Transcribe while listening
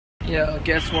Yo,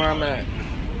 guess where I'm at?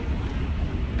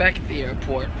 Back at the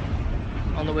airport.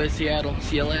 On the way to Seattle.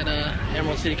 See you at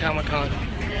Emerald City Comic Con.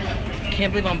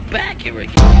 Can't believe I'm back here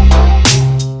again.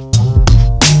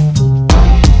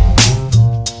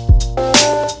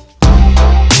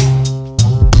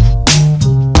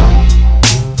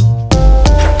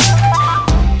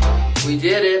 We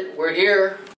did it. We're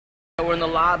here. We're in the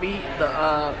lobby.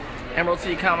 The Emerald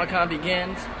City Comic Con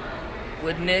begins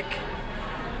with Nick.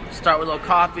 Start with a little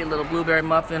coffee, a little blueberry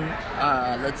muffin.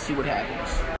 Let's see what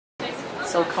happens.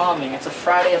 So calming. It's a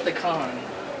Friday at the con.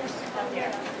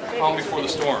 Calm before the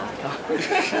storm. Where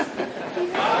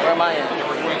am I at?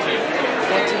 Number 22.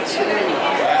 22.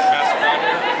 Pass around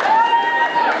here.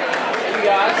 Hey, you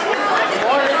guys. Good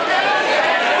morning.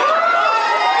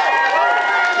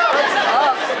 What's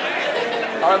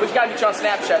up? All right, we gotta get you on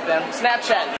Snapchat then.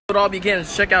 Snapchat. It all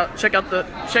begins. Check out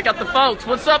the folks.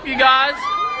 What's up, you guys?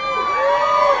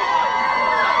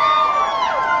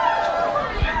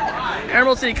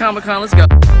 Emerald City Comic Con. Let's go.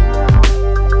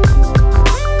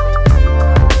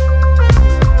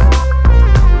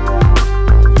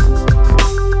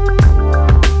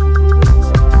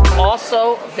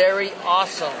 Also, very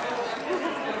awesome.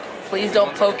 Please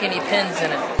don't poke any pins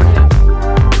in it.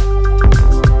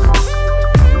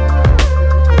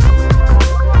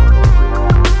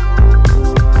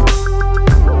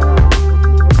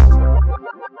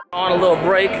 On a little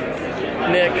break,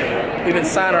 Nick, we've been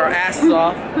signing our asses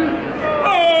off.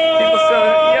 People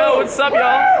saying, yo, what's up, y'all?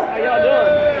 How y'all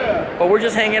doing? But we're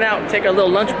just hanging out, take a little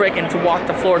lunch break and to walk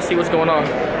the floor and see what's going on.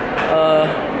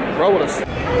 Roll with us.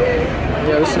 Yeah,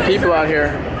 there's some people out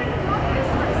here.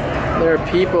 There are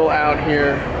people out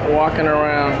here walking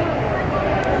around.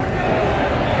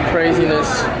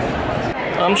 Craziness.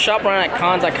 I'm shopping around at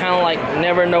cons. I kind of like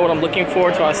never know what I'm looking for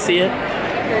until I see it.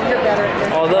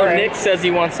 Although Nick says he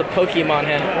wants a Pokemon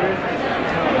hat.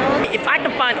 If I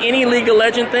can find any League of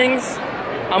Legends things,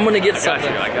 I'm gonna get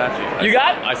something. I got you. You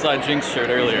got? I saw a Jinx shirt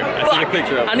earlier. I seen a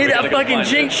picture of it. I need that fucking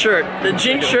Jinx shirt. The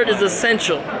Jinx shirt is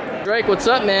essential. Drake, what's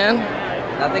up, man?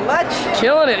 Nothing much.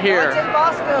 Killing it here. Dante,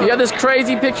 Basco. You got this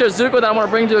crazy picture of Zuko that I want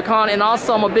to bring to a con, and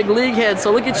also I'm a big League head,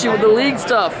 so look at you with the League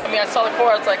stuff. I mean, I saw the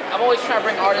core, it's like, I'm always trying to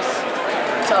bring artists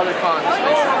to other cons.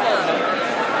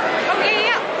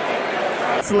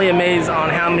 Constantly amazed on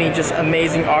how many just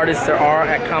amazing artists there are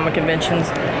at comic conventions.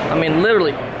 I mean,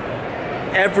 literally,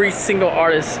 every single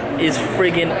artist is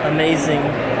friggin' amazing.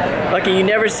 Like, you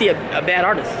never see a bad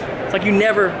artist. It's like you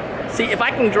never see, if I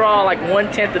can draw like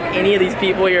 1/10 of any of these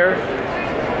people here,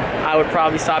 I would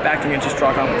probably stop acting and just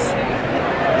draw comics.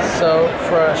 So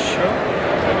fresh.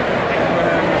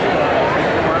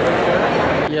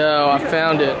 Yo, I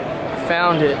found it. I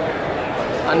found it.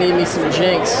 I need me some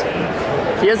Jinx.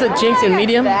 He has a Jinx in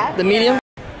medium? The medium?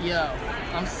 Yo,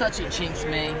 I'm such a Jinx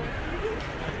man.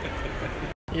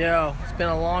 Yo, it's been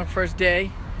a long first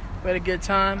day. We had a good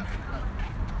time.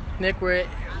 Nick, we're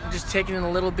just taking in a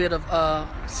little bit of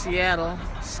Seattle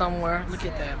somewhere. Look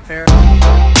at that, fair.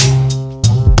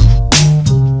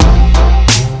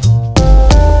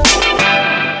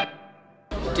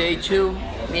 Day 2,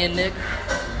 me and Nick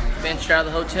ventured out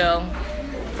of the hotel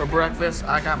for breakfast.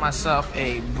 I got myself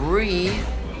a brie.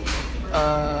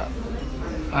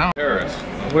 Paris.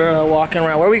 We're walking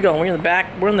around. Where are we going? We're in the back.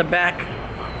 We're in the back.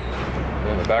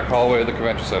 We're in the back hallway of the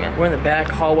convention center. We're in the back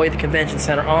hallway of the convention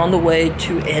center on the way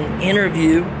to an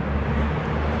interview.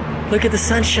 Look at the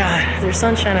sunshine. There's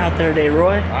sunshine out there today,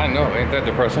 Roy. I know, ain't that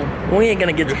depressing? We ain't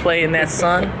gonna get to play in that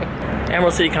sun.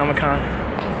 Emerald City Comic Con.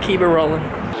 Keep it rolling.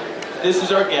 This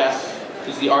is our guest.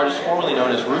 He's the artist formerly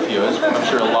known as Rufio, as I'm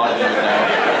sure a lot of you would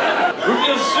know.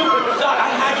 Rufio's super. I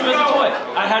had you as a toy.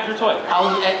 I had your toy. I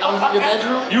was in your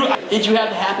bedroom? Did you have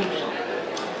the Happy Meal?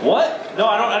 What? No,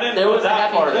 I didn't. There was a that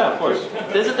Happy part. Meal. Yeah, of course.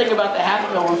 There's the thing about the Happy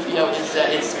Meal, Rufio, is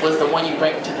that it was the one you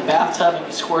bring into the bathtub and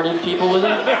you squirted people with it.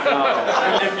 No.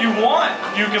 If you want,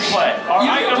 you can play.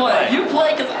 You can play. You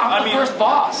play because I'm the first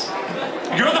boss.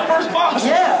 You're the first boss?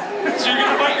 Yeah. So you're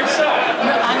going to fight yourself?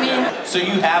 No, I mean... So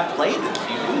you have played them?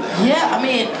 You do that? Yeah, I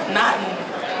mean, not in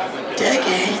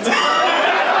decades.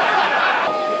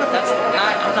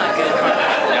 I'm not good.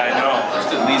 Yeah, I know.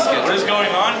 Just at least get... What is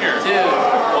going on here? Dude.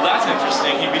 Well, that's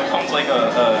interesting. He becomes like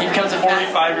a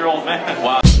 45-year-old man.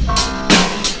 Wow.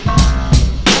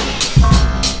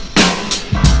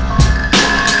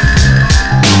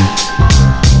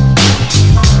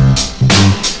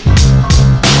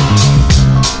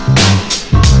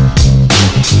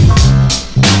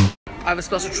 I have a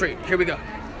special treat. Here we go.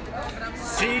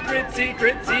 Secret,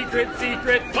 secret, secret,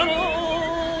 secret.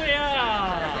 Oh,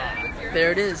 yeah.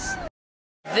 There it is.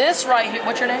 This right here,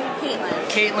 what's your name? Caitlin.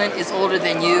 Caitlin is older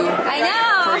than you. I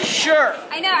know. For sure.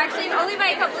 I know, actually, only by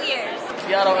a couple of years.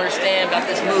 Y'all don't understand about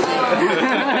this movie.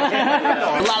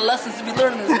 A lot of lessons to be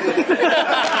learned in this movie.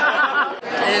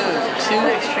 Dude, 2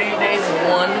 extreme days in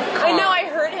one car. I know, I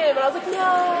heard him, and I was like, no.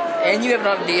 And you have it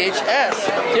on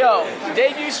VHS. Yo,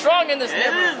 debut strong in this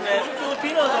neighborhood. It is, man. Some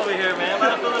Filipinos over here, man.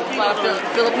 A lot of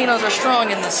Filipinos are strong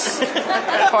in this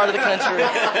part of the country.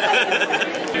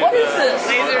 What is this?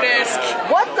 Laserdisc.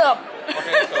 What the?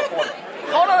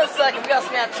 Hold on a second, we gotta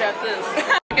Snapchat this.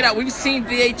 Check it out, we've seen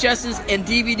VHSs and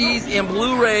DVDs and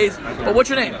Blu-rays, but what's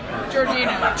your name?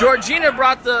 Georgina. Georgina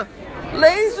brought the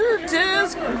laser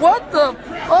disc. What the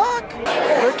fuck? Look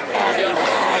at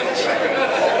that.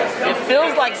 It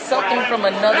feels like something from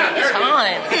another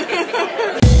time.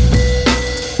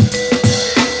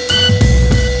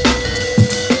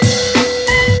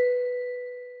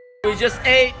 We just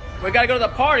ate. We gotta go to the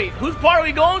party. Whose party are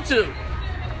we going to?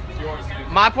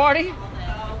 My party? I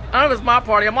don't know if it's my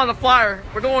party. I'm on the flyer.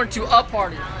 We're going to a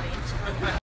party.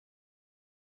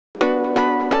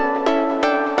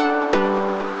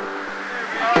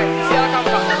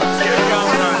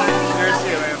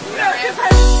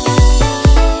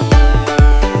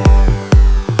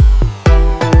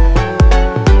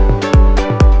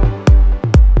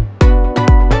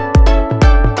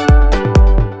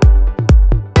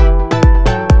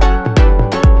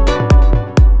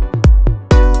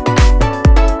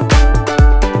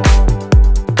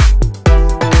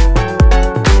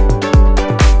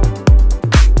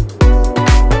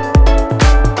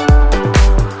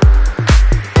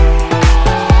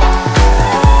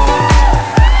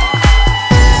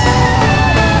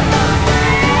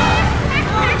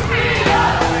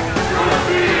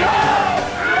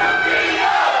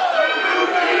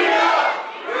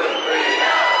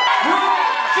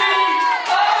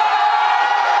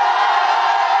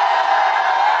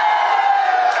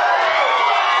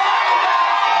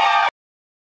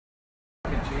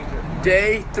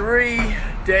 Day three.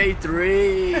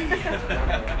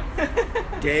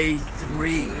 Day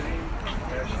 3.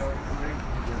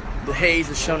 The haze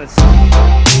has shown itself.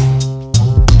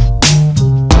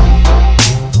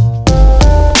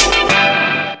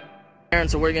 Aaron,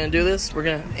 so we're gonna do this. We're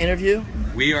gonna interview.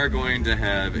 We are going to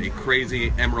have a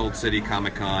crazy Emerald City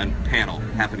Comic Con panel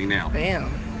happening now. Bam.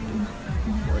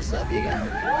 What's up, you guys?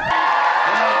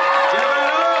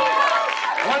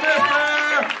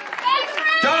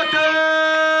 Dante!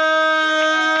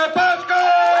 Basco!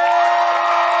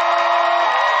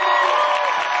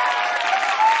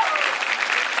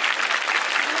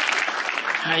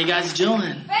 How you guys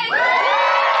doing?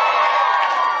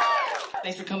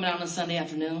 Thanks for coming out on a Sunday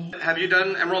afternoon. Have you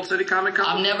done Emerald City Comic Con?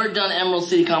 I've never done Emerald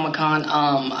City Comic Con.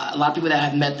 A lot of people that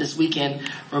I've met this weekend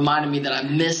reminded me that I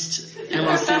missed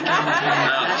Emerald City Comic Con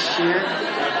last year.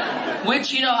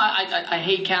 Which, you know, I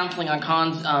hate canceling on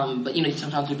cons, but, you know,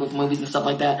 sometimes we book movies and stuff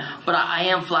like that. But I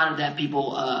am flattered that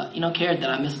people, you know, cared that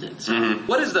I missed it. So. Mm-hmm.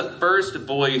 What is the first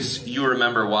voice you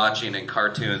remember watching in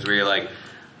cartoons where you're like,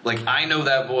 I know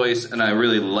that voice and I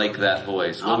really like that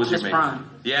voice? What was your main? Prime.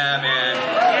 Yeah, man.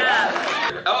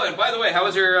 Yeah. Oh, and by the way, how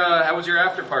was your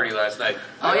after party last night?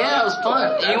 Oh yeah, it was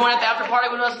fun. Anyone at the after party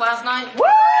with us last night? Woo!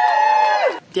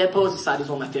 Dead Poets Society is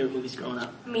one of my favorite movies growing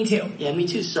up. Me too. Yeah, me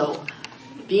too. So,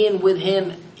 being with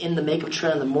him in the makeup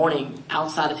trailer in the morning,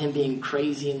 outside of him being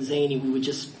crazy and zany, we would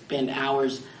just spend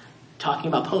hours talking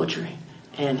about poetry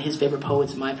and his favorite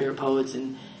poets and my favorite poets.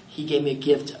 And he gave me a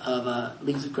gift of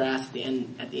Leaves of Grass at the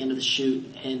end of the shoot,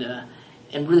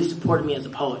 and really supported me as a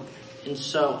poet. And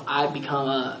so I become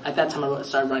at that time I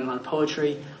started writing a lot of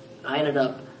poetry. I ended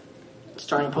up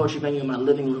starting a poetry venue in my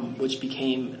living room, which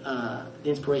became the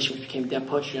inspiration, which became Deaf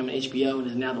Poetry Jam on HBO, and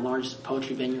is now the largest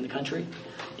poetry venue in the country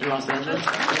in Los Angeles.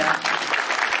 Yeah.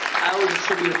 I always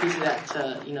attribute a piece of that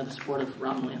to, you know, the support of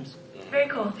Robin Williams. Very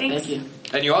cool. Thanks. Thank you.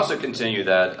 And you also continue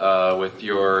that with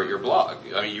your blog.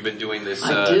 I mean, you've been doing this.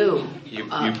 I do. You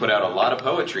put out a lot of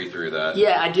poetry through that.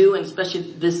 Yeah, I do, and especially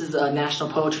this is a National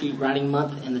Poetry Writing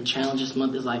Month, and the challenge this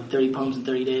month is like 30 poems in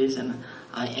 30 days, and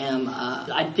I am.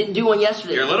 I didn't do one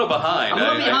yesterday. You're a little behind. I'm a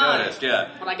little behind. I noticed, yeah.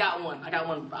 But I got one.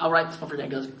 I'll write this one for that. It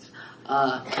goes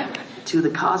to the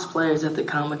cosplayers at the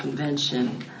comic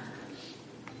convention.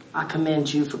 I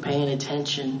commend you for paying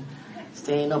attention,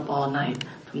 staying up all night.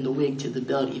 From the wig to the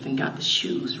belt, even got the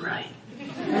shoes right.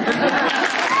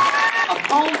 A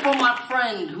poem for my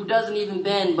friend who doesn't even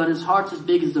bend, but his heart's as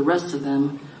big as the rest of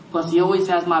them. Plus, he always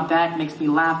has my back, makes me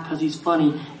laugh because he's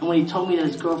funny. And when he told me that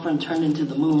his girlfriend turned into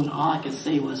the moon, all I could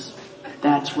say was,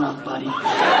 "That's rough, buddy."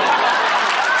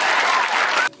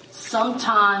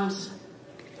 Sometimes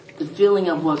The feeling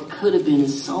of what could have been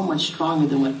is so much stronger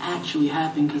than what actually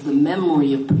happened because the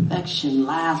memory of perfection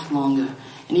lasts longer.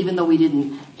 And even though we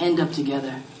didn't end up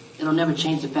together, it'll never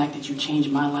change the fact that you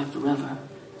changed my life forever,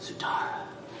 Sutara.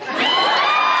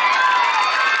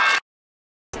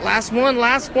 Last one,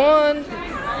 last one.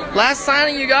 Last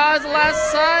signing, you guys,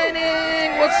 last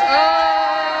signing. What's up?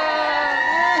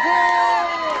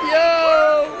 Yo!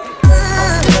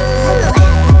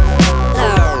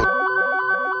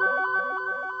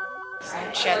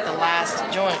 Chat the last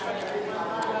joint.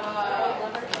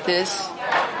 This,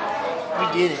 we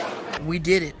did it. We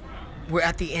did it. We're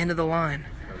at the end of the line.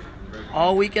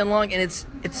 All weekend long, and it's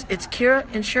Kira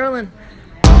and Sherilyn.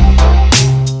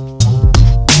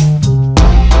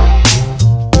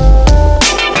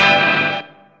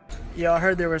 Yo, I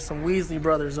heard there were some Weasley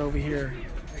brothers over here.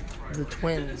 The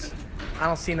twins. I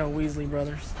don't see no Weasley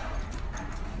brothers.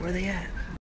 Where are they at?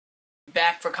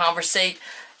 Back for Conversate.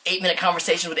 8-minute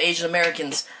conversation with Asian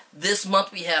Americans. This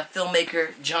month we have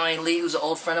filmmaker Johnny Lee, who's an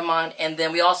old friend of mine. And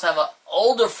then we also have an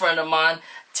older friend of mine,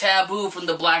 Taboo from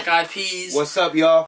the Black Eyed Peas. What's up, y'all?